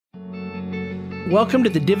Welcome to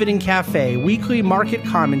the Dividend Cafe, weekly market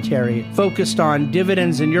commentary focused on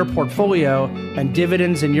dividends in your portfolio and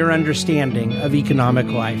dividends in your understanding of economic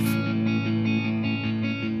life.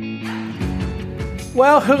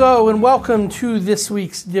 Well, hello and welcome to this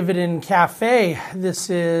week's Dividend Cafe. This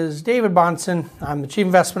is David Bahnsen. I'm the Chief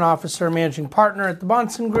Investment Officer, Managing Partner at the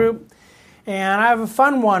Bahnsen Group. And I have a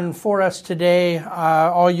fun one for us today,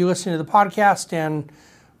 all you listening to the podcast and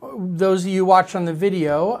those of you watch on the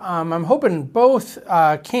video. I'm hoping both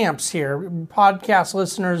camps here, podcast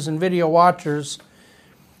listeners and video watchers,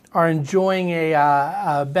 are enjoying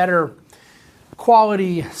a better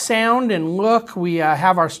quality sound and look. We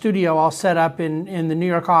have our studio all set up in the New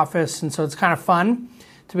York office, and so it's kind of fun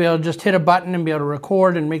to be able to just hit a button and be able to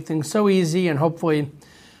record and make things so easy and hopefully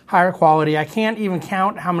higher quality. I can't even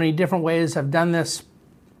count how many different ways I've done this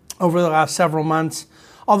over the last several months.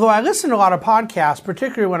 Although I listen to a lot of podcasts,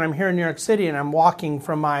 particularly when I'm here in New York City and I'm walking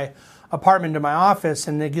from my apartment to my office,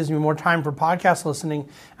 and it gives me more time for podcast listening.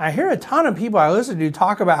 I hear a ton of people I listen to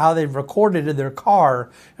talk about how they've recorded in their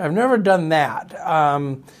car. I've never done that.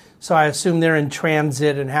 So I assume they're in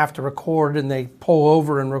transit and have to record and they pull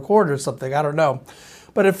over and record or something. I don't know.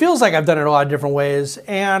 But it feels like I've done it a lot of different ways,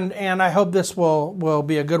 and I hope this will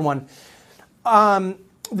be a good one. The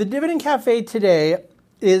Dividend Cafe today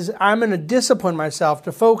is I'm going to discipline myself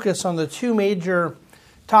to focus on the two major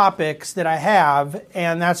topics that I have,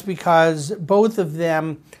 and that's because both of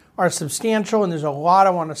them are substantial and there's a lot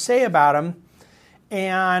I want to say about them,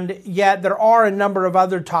 and yet there are a number of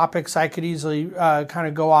other topics I could easily kind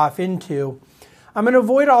of go off into. I'm going to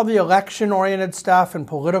avoid all the election-oriented stuff and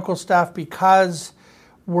political stuff because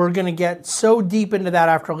we're going to get so deep into that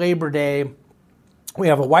after Labor Day. We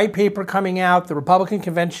have a white paper coming out. The Republican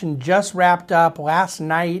convention just wrapped up last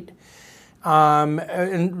night.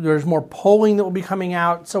 And there's more polling that will be coming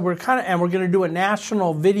out. So we're going to do a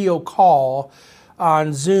national video call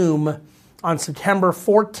on Zoom on September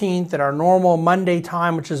 14th at our normal Monday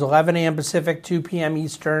time, which is 11 a.m. Pacific, 2 p.m.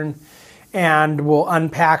 Eastern. And we'll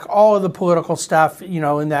unpack all of the political stuff,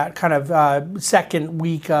 in that kind of second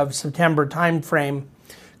week of September timeframe,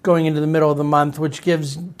 going into the middle of the month, which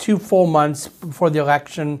gives 2 full months before the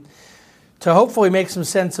election to hopefully make some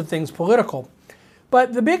sense of things political.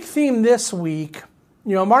 But the big theme this week,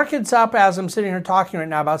 market's up as I'm sitting here talking right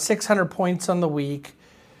now, about 600 points on the week.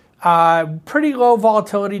 Pretty low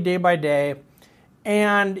volatility day by day.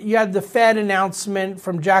 And you had the Fed announcement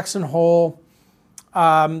from Jackson Hole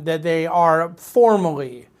that they are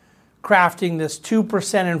formally crafting this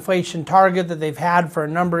 2% inflation target that they've had for a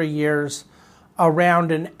number of years,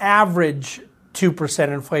 around an average 2%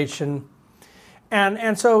 inflation.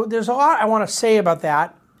 And so there's a lot I want to say about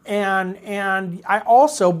that. And I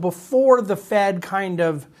also, before the Fed kind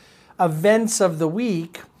of events of the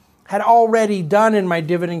week, had already done in my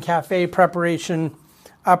Dividend Cafe preparation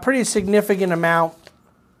a pretty significant amount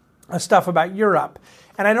of stuff about Europe.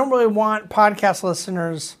 And I don't really want podcast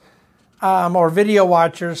listeners or video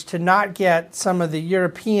watchers to not get some of the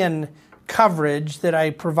European coverage that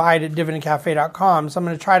I provide at dividendcafe.com. So I'm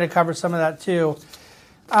going to try to cover some of that too.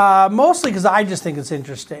 Mostly because I just think it's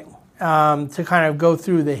interesting to kind of go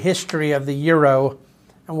through the history of the euro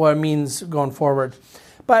and what it means going forward.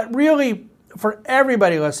 But really, for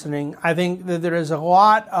everybody listening, I think that there is a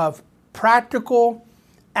lot of practical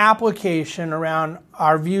application around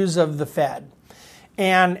our views of the Fed.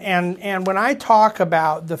 And when I talk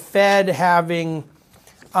about the Fed having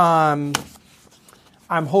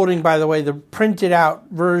I'm holding, by the way, the printed out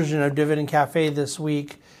version of Dividend Cafe this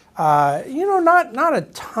week. Not a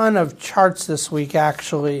ton of charts this week,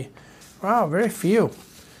 actually. Wow, very few.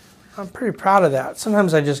 I'm pretty proud of that.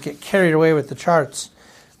 Sometimes I just get carried away with the charts.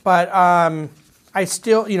 But I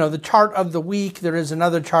still, the chart of the week, there is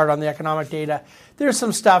another chart on the economic data. There's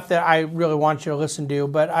some stuff that I really want you to listen to,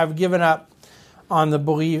 but I've given up on the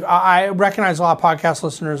belief. I recognize a lot of podcast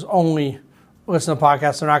listeners only listen to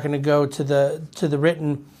podcasts. They're not going to go to the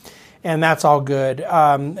written, and that's all good.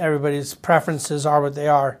 Everybody's preferences are what they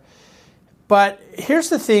are. But here's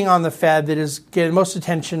the thing on the Fed that is getting most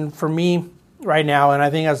attention for me right now, and I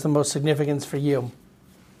think has the most significance for you.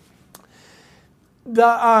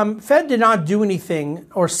 The Fed did not do anything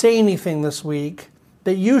or say anything this week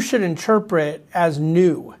that you should interpret as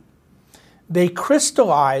new. They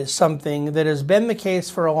crystallized something that has been the case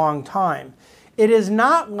for a long time. It is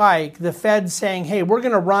not like the Fed saying, hey, we're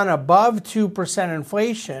going to run above 2%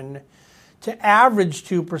 inflation to average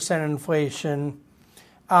 2% inflation.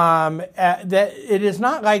 That it is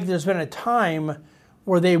not like there's been a time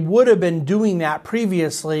where they would have been doing that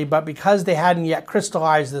previously, but because they hadn't yet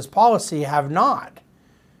crystallized this policy, have not.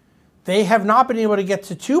 They have not been able to get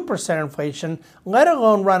to 2% inflation, let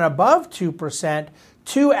alone run above 2%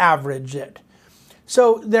 to average it.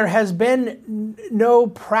 So there has been no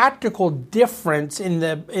practical difference in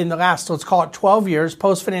the last, let's call it 12 years,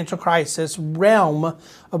 post-financial crisis realm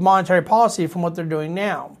of monetary policy from what they're doing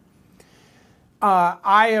now.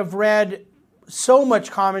 I have read so much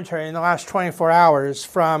commentary in the last 24 hours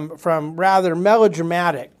from rather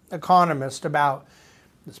melodramatic economists about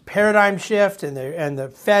this paradigm shift and the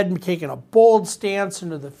Fed taking a bold stance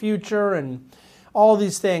into the future and all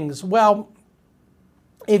these things. Well,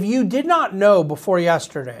 if you did not know before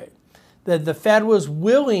yesterday that the Fed was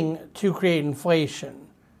willing to create inflation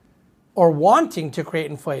or wanting to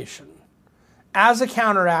create inflation as a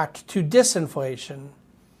counteract to disinflation,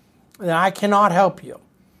 then I cannot help you.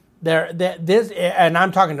 And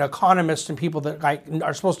I'm talking to economists and people that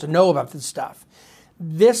are supposed to know about this stuff.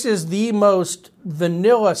 This is the most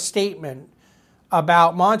vanilla statement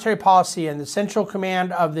about monetary policy and the central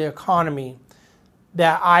command of the economy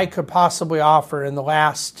that I could possibly offer in the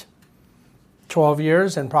last 12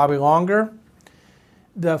 years and probably longer.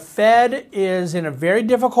 The Fed is in a very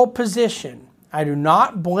difficult position. I do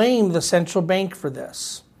not blame the central bank for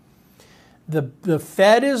this. The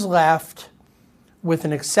Fed is left with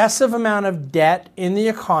an excessive amount of debt in the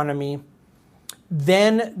economy.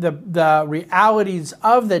 Then the realities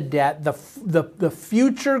of the debt, the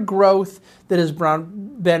future growth that has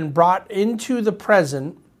been brought into the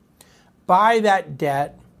present by that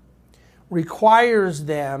debt requires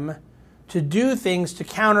them to do things to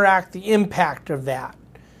counteract the impact of that.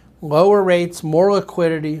 Lower rates, more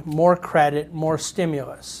liquidity, more credit, more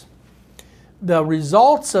stimulus. The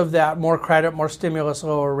results of that more credit, more stimulus,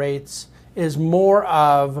 lower rates is more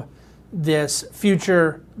of this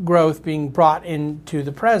future growth being brought into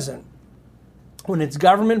the present. When it's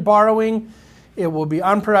government borrowing, it will be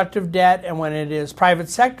unproductive debt, and when it is private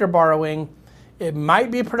sector borrowing, it might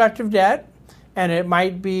be productive debt, and it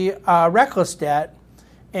might be reckless debt.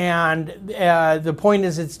 And the point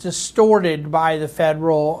is it's distorted by the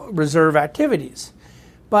Federal Reserve activities.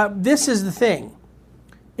 But this is the thing.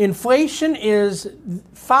 Inflation is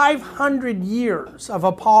 500 years of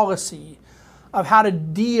a policy of how to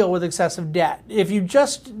deal with excessive debt. If you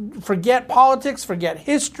just forget politics, forget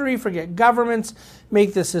history, forget governments,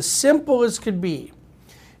 make this as simple as could be.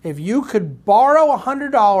 If you could borrow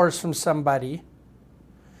 $100 from somebody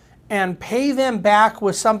and pay them back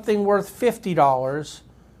with something worth $50,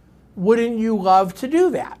 wouldn't you love to do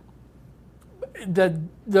that?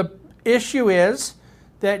 The issue is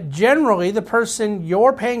that generally the person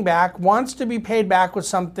you're paying back wants to be paid back with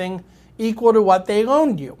something equal to what they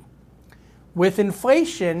loaned you. With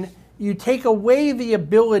inflation, you take away the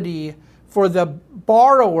ability for the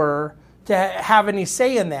borrower to have any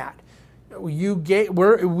say in that. You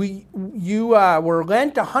were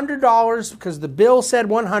lent $100 because the bill said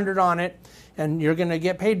 $100 on it, and you're going to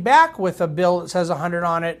get paid back with a bill that says $100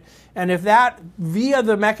 on it. And if that, via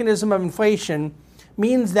the mechanism of inflation,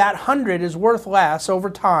 means that $100 is worth less over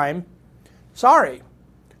time, sorry,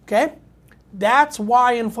 okay? That's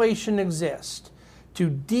why inflation exists, to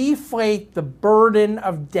deflate the burden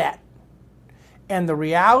of debt. And the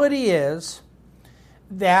reality is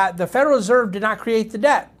that the Federal Reserve did not create the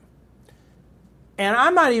debt. And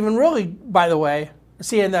I'm not even really, by the way,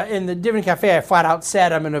 see in the Dividend Cafe, I flat out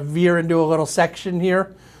said I'm going to veer into a little section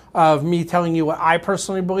here of me telling you what I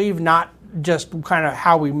personally believe, not just kind of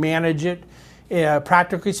how we manage it,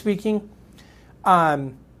 practically speaking.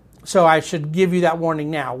 So I should give you that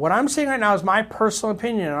warning now. What I'm saying right now is my personal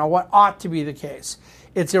opinion on what ought to be the case.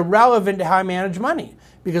 It's irrelevant to how I manage money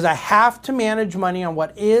because I have to manage money on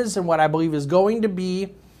what is and what I believe is going to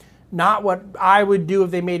be, not what I would do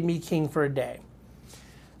if they made me king for a day.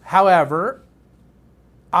 However,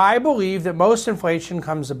 I believe that most inflation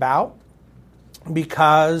comes about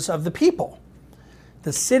because of the people.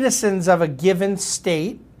 The citizens of a given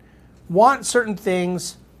state want certain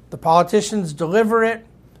things, the politicians deliver it,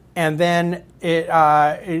 and then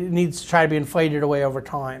it needs to try to be inflated away over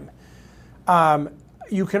time.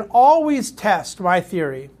 You can always test my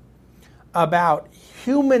theory about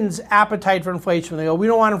humans' appetite for inflation. When they go, we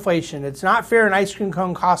don't want inflation. It's not fair an ice cream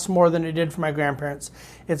cone costs more than it did for my grandparents.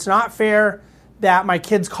 It's not fair that my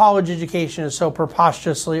kid's college education is so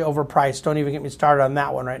preposterously overpriced. Don't even get me started on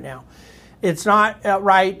that one right now. It's not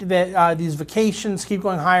right that these vacations keep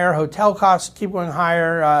going higher, hotel costs keep going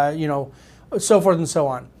higher, so forth and so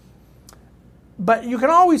on. But you can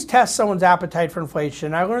always test someone's appetite for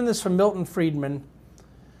inflation. I learned this from Milton Friedman.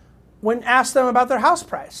 When asked them about their house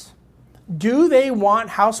price, do they want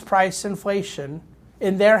house price inflation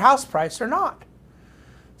in their house price or not?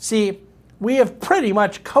 See, we have pretty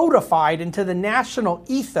much codified into the national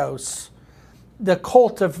ethos the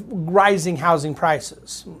cult of rising housing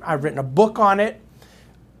prices. I've written a book on it.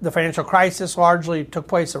 The financial crisis largely took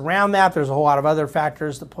place around that. There's a whole lot of other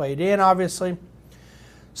factors that played in, obviously.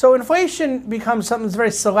 So inflation becomes something that's very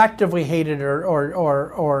selectively hated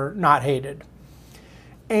or not hated.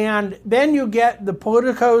 And then you get the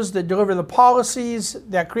politicos that deliver the policies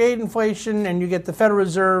that create inflation, and you get the Federal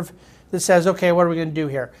Reserve that says, okay, what are we going to do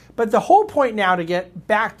here? But the whole point now, to get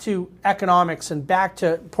back to economics and back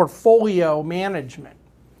to portfolio management,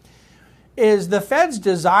 is the Fed's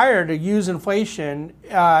desire to use inflation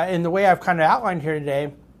in the way I've kind of outlined here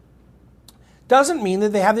today doesn't mean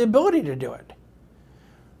that they have the ability to do it.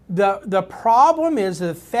 The problem is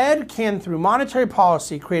the Fed can, through monetary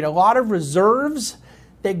policy, create a lot of reserves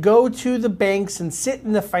that go to the banks and sit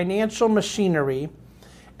in the financial machinery,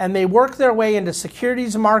 and they work their way into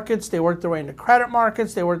securities markets, they work their way into credit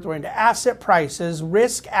markets, they work their way into asset prices,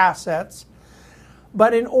 risk assets.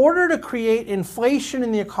 But in order to create inflation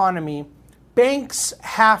in the economy, banks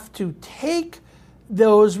have to take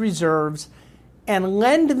those reserves and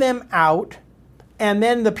lend them out, and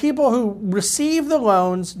then the people who receive the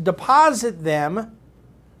loans deposit them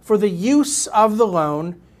for the use of the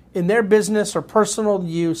loan in their business or personal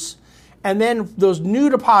use, and then those new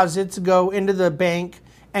deposits go into the bank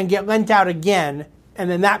and get lent out again, and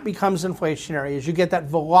then that becomes inflationary as you get that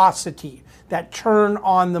velocity, that turn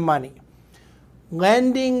on the money.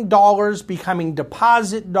 Lending dollars becoming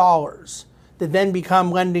deposit dollars that then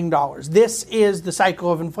become lending dollars. This is the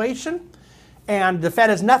cycle of inflation, and the Fed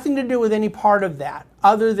has nothing to do with any part of that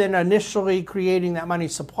other than initially creating that money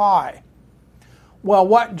supply. Well,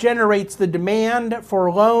 what generates the demand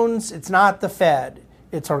for loans? It's not the Fed.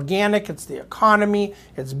 It's organic, it's the economy,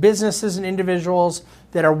 it's businesses and individuals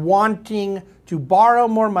that are wanting to borrow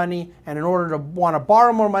more money, and in order to want to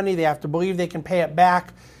borrow more money, they have to believe they can pay it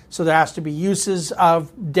back, so there has to be uses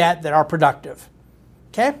of debt that are productive.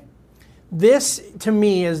 Okay? This, to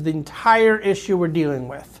me, is the entire issue we're dealing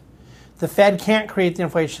with. The Fed can't create the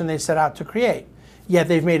inflation they set out to create, yet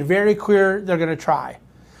they've made it very clear they're going to try.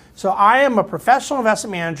 So I am a professional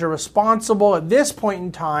investment manager responsible at this point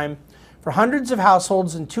in time for hundreds of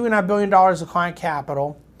households and $2.5 billion of client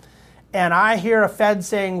capital. And I hear a Fed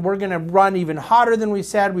saying we're going to run even hotter than we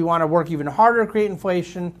said. We want to work even harder to create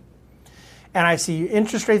inflation. And I see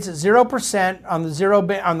interest rates at 0%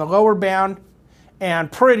 on the lower bound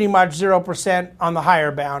and pretty much 0% on the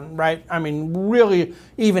higher bound, right? I mean, really,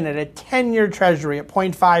 even at a 10-year treasury at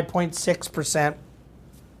 0.5, 0.6%.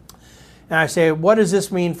 And I say, what does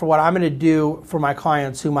this mean for what I'm going to do for my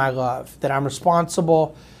clients whom I love? That I'm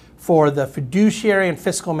responsible for the fiduciary and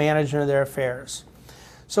fiscal management of their affairs.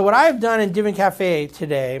 So what I've done in Dividend Cafe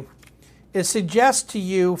today is suggest to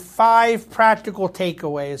you 5 practical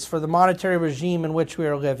takeaways for the monetary regime in which we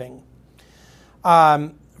are living.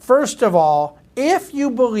 First of all, if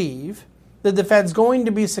you believe that the Fed's going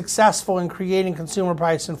to be successful in creating consumer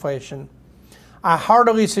price inflation, I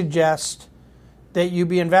heartily suggest that you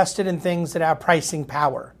be invested in things that have pricing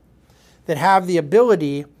power, that have the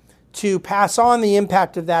ability to pass on the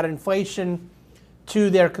impact of that inflation to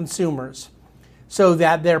their consumers so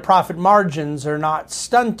that their profit margins are not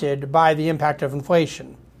stunted by the impact of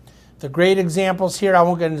inflation. The great examples here, I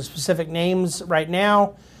won't get into specific names right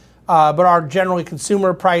now, but are generally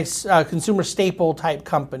consumer staple type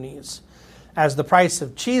companies. As the price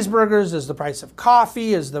of cheeseburgers, as the price of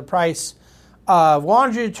coffee, as the price of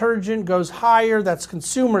laundry detergent goes higher, that's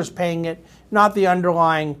consumers paying it, not the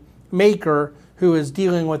underlying maker who is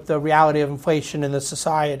dealing with the reality of inflation in the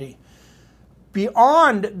society.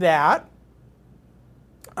 Beyond that,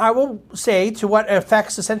 I will say to what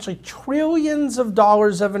affects essentially trillions of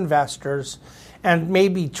dollars of investors and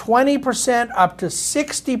maybe 20% up to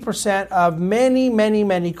 60% of many, many,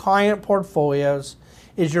 many client portfolios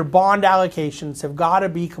is your bond allocations have got to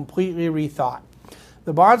be completely rethought.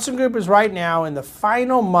 The Bahnsen Group is right now in the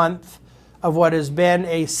final month of what has been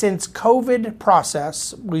a since COVID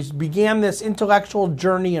process. We began this intellectual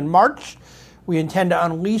journey in March. We intend to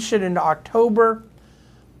unleash it into October.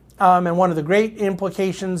 And one of the great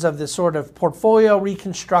implications of this sort of portfolio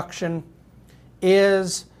reconstruction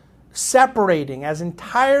is separating as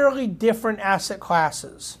entirely different asset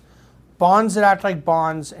classes, bonds that act like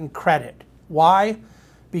bonds and credit. Why?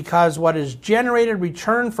 Because what is generated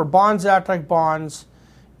return for bonds that act like bonds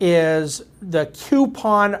is the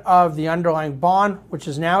coupon of the underlying bond, which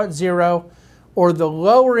is now at 0, or the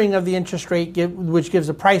lowering of the interest rate, which gives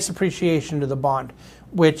a price appreciation to the bond,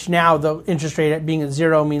 which now the interest rate being at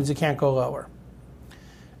 0 means it can't go lower.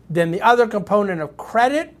 Then the other component of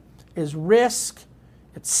credit is risk,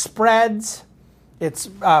 it's spreads, It's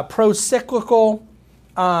pro-cyclical.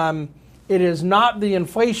 It is not the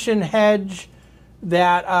inflation hedge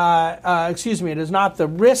that, it is not the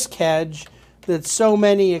risk hedge that so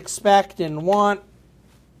many expect and want.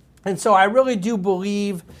 And so I really do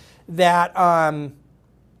believe that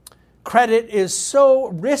credit is so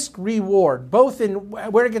risk-reward, both in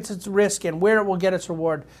where it gets its risk and where it will get its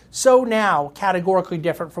reward, so now categorically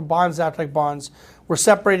different from bonds, like bonds. We're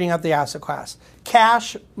separating out the asset class.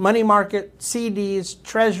 Cash, money market, CDs,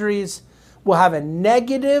 treasuries will have a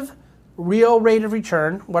negative real rate of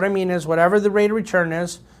return. What I mean is whatever the rate of return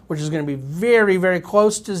is, which is going to be very, very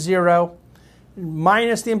close to zero,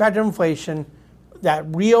 minus the impact of inflation, that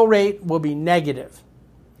real rate will be negative.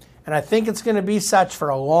 And I think it's going to be such for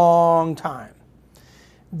a long time.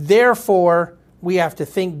 Therefore, we have to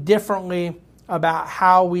think differently about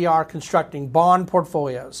how we are constructing bond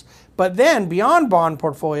portfolios. But then, beyond bond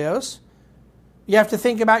portfolios, you have to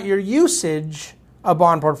think about your usage of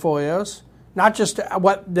bond portfolios, not just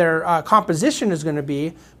what their composition is going to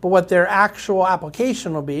be, but what their actual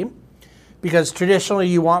application will be. Because traditionally,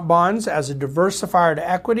 you want bonds as a diversifier to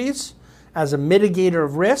equities, as a mitigator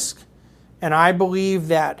of risk. And I believe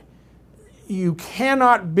that you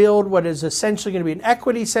cannot build what is essentially going to be an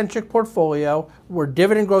equity-centric portfolio. We're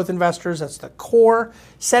dividend growth investors. That's the core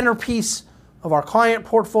centerpiece of our client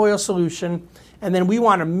portfolio solution. And then we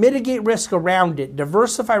want to mitigate risk around it,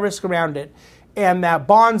 diversify risk around it. And that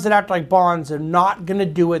bonds that act like bonds are not going to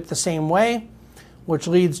do it the same way, which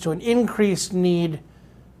leads to an increased need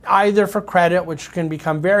either for credit, which can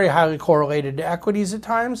become very highly correlated to equities at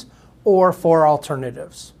times, or for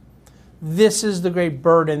alternatives. This is the great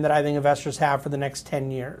burden that I think investors have for the next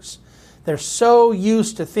 10 years. They're so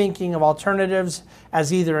used to thinking of alternatives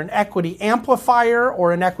as either an equity amplifier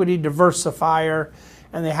or an equity diversifier,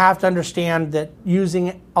 and they have to understand that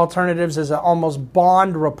using alternatives as an almost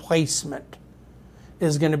bond replacement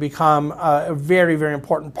is going to become a very, very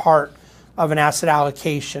important part of an asset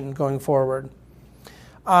allocation going forward.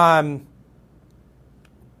 Okay,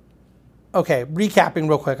 recapping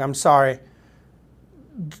real quick, I'm sorry.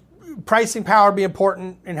 Pricing power be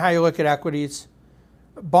important in how you look at equities.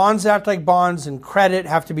 Bonds act like bonds and credit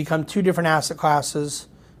have to become two different asset classes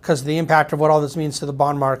because of the impact of what all this means to the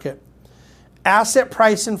bond market. Asset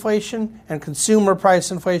price inflation and consumer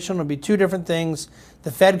price inflation will be two different things.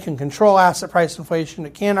 The Fed can control asset price inflation.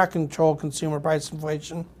 It cannot control consumer price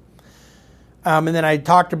inflation. And then I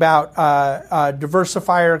talked about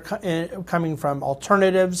diversifier coming from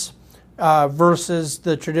alternatives versus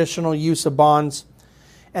the traditional use of bonds.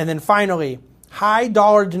 And then finally, high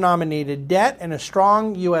dollar denominated debt and a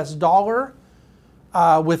strong U.S. dollar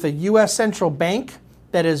with a U.S. central bank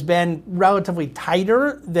that has been relatively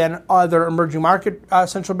tighter than other emerging market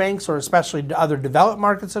central banks, or especially other developed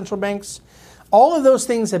market central banks. All of those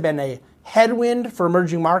things have been a headwind for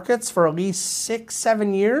emerging markets for at least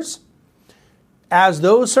 6-7 years. As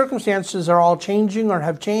those circumstances are all changing or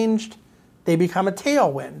have changed, they become a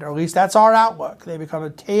tailwind, or at least that's our outlook. They become a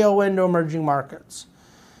tailwind to emerging markets.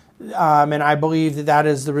 And I believe that that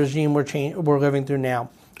is the regime we're living through now.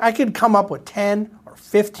 I could come up with 10 or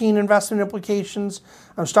 15 investment implications.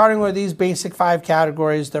 I'm starting with these basic 5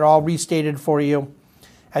 categories. They're all restated for you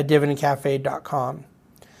at dividendcafe.com.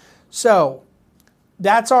 So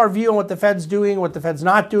that's our view on what the Fed's doing, what the Fed's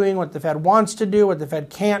not doing, what the Fed wants to do, what the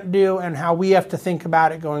Fed can't do, and how we have to think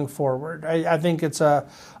about it going forward. I think it's a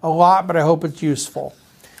lot, but I hope it's useful.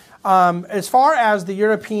 As far as the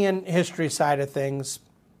European history side of things,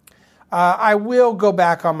 I will go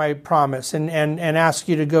back on my promise and ask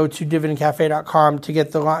you to go to dividendcafe.com to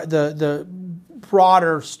get the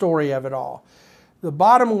broader story of it all. The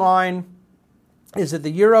bottom line is that the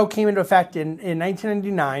euro came into effect in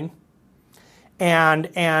 1999,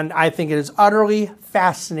 and I think it is utterly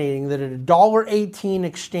fascinating that at a $1.18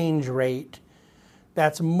 exchange rate,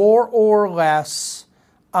 that's more or less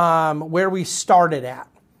where we started at.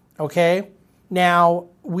 Okay, now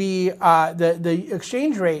the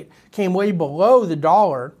exchange rate came way below the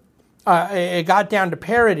dollar. It got down to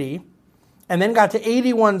parity, and then got to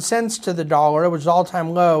 81 cents to the dollar, which was all-time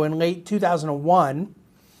low in late 2001.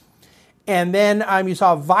 And then you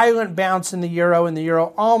saw a violent bounce in the euro, and the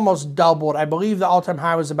euro almost doubled. I believe the all-time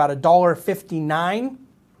high was about $1.59.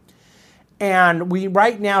 And we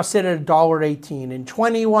right now sit at $1.18. In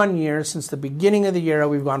 21 years, since the beginning of the euro,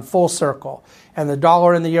 we've gone full circle. And the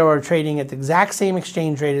dollar and the euro are trading at the exact same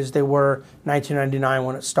exchange rate as they were in 1999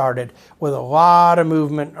 when it started, with a lot of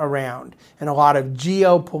movement around and a lot of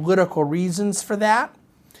geopolitical reasons for that,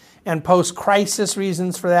 and post-crisis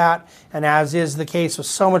reasons for that. And as is the case with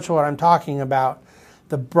so much of what I'm talking about,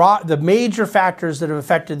 the major factors that have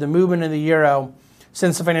affected the movement of the euro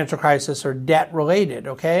since the financial crisis are debt related,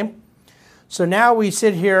 okay? So now we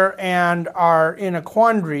sit here and are in a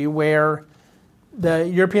quandary where the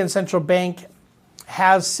European Central Bank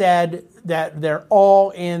has said that they're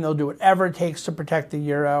all in, they'll do whatever it takes to protect the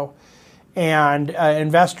euro, and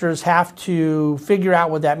investors have to figure out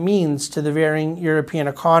what that means to the varying European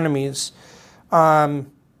economies. So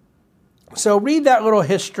read that little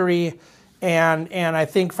history, and I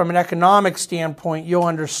think from an economic standpoint, you'll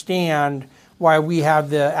understand why we have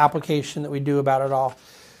the application that we do about it all.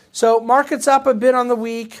 So market's up a bit on the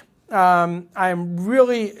week. I'm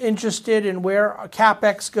really interested in where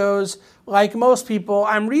CapEx goes. Like most people,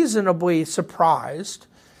 I'm reasonably surprised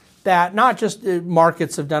that not just the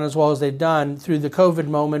markets have done as well as they've done through the COVID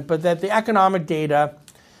moment, but that the economic data,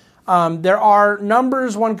 there are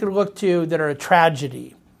numbers one could look to that are a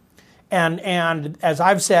tragedy. And as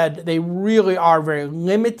I've said, they really are very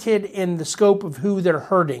limited in the scope of who they're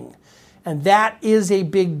hurting. And that is a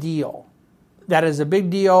big deal. That is a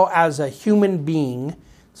big deal as a human being.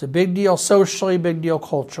 It's a big deal socially, big deal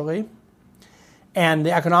culturally. And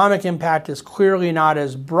the economic impact is clearly not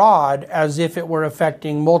as broad as if it were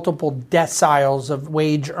affecting multiple deciles of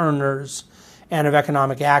wage earners and of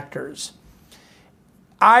economic actors.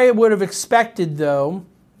 I would have expected, though,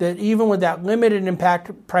 that even with that limited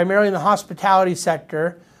impact, primarily in the hospitality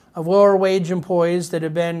sector, of lower wage employees that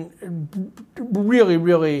have been really,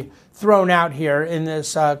 really thrown out here in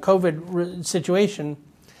this COVID situation,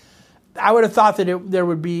 I would have thought that there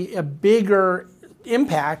would be a bigger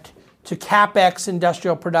impact to CapEx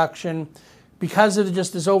industrial production because of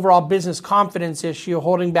just this overall business confidence issue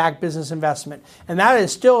holding back business investment. And that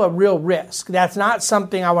is still a real risk. That's not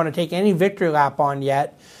something I want to take any victory lap on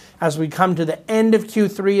yet as we come to the end of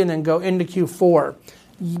Q3 and then go into Q4.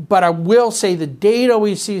 But I will say the data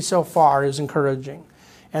we see so far is encouraging.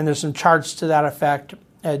 And there's some charts to that effect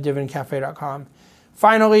at dividendcafe.com.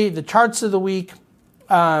 Finally, the charts of the week,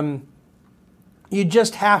 you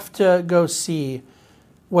just have to go see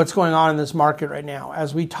what's going on in this market right now.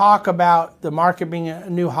 As we talk about the market being a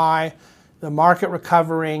new high, the market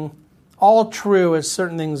recovering, all true as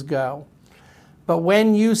certain things go. But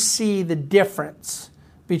when you see the difference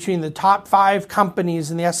between the top 5 companies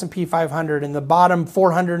in the S&P 500 and the bottom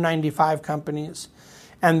 495 companies,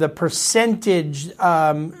 and the percentage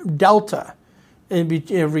delta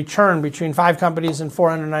in return between 5 companies and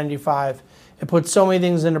 495, it puts so many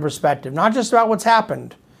things into perspective. Not just about what's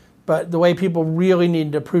happened, but the way people really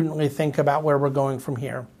need to prudently think about where we're going from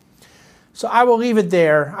here. So I will leave it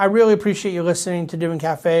there. I really appreciate you listening to Dividend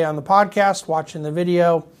Cafe on the podcast, watching the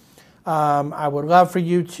video. I would love for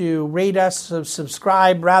you to rate us,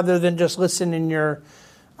 subscribe, rather than just listen in your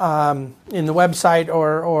in the website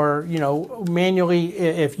or manually.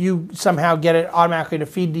 If you somehow get it automatically to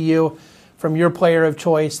feed to you from your player of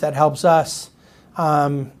choice, that helps us.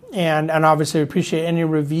 And obviously we appreciate any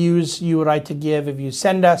reviews you would like to give. If you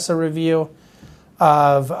send us a review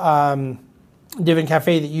of Dividend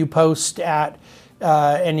Cafe that you post at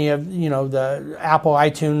any of the Apple,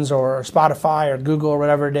 iTunes, or Spotify, or Google, or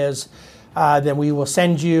whatever it is, then we will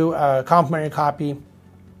send you a complimentary copy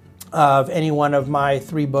of any one of my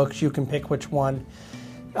 3 books. You can pick which one.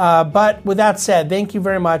 But with that said, thank you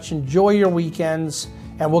very much. Enjoy your weekends,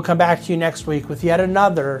 and we'll come back to you next week with yet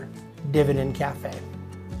another Dividend Cafe.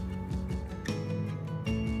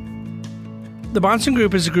 The Bahnsen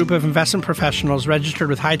Group is a group of investment professionals registered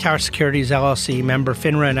with Hightower Securities, LLC, member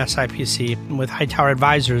FINRA and SIPC, and with Hightower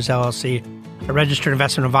Advisors, LLC, a registered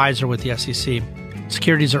investment advisor with the SEC.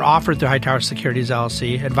 Securities are offered through Hightower Securities,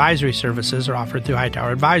 LLC. Advisory services are offered through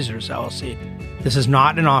Hightower Advisors, LLC. This is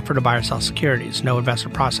not an offer to buy or sell securities. No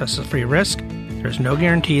investment process is free risk. There is no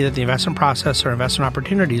guarantee that the investment process or investment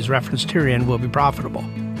opportunities referenced herein will be profitable.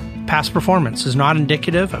 Past performance is not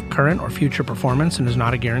indicative of current or future performance and is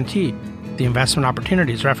not a guarantee. The investment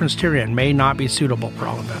opportunities referenced herein may not be suitable for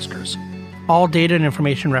all investors. All data and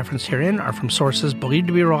information referenced herein are from sources believed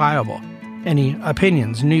to be reliable. Any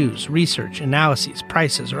opinions, news, research, analyses,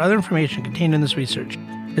 prices, or other information contained in this research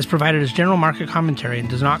is provided as general market commentary and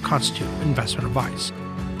does not constitute investment advice.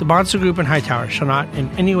 The Bahnsen Group and Hightower shall not in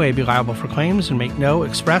any way be liable for claims and make no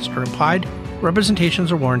expressed or implied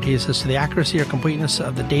representations or warranties as to the accuracy or completeness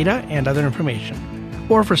of the data and other information,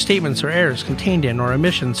 or for statements or errors contained in or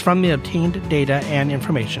omissions from the obtained data and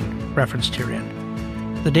information referenced herein.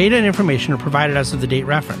 The data and information are provided as of the date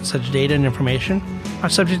referenced. Such data and information are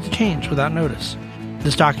subject to change without notice.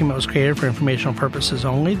 This document was created for informational purposes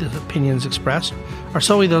only. The opinions expressed are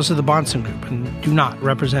solely those of the Bahnsen Group and do not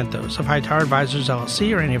represent those of Hightower Advisors,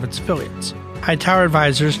 LLC, or any of its affiliates. Hightower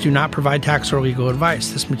Advisors do not provide tax or legal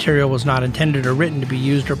advice. This material was not intended or written to be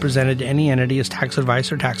used or presented to any entity as tax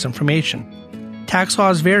advice or tax information. Tax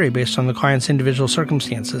laws vary based on the client's individual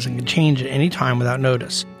circumstances and can change at any time without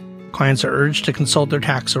notice. Clients are urged to consult their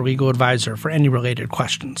tax or legal advisor for any related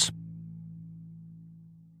questions.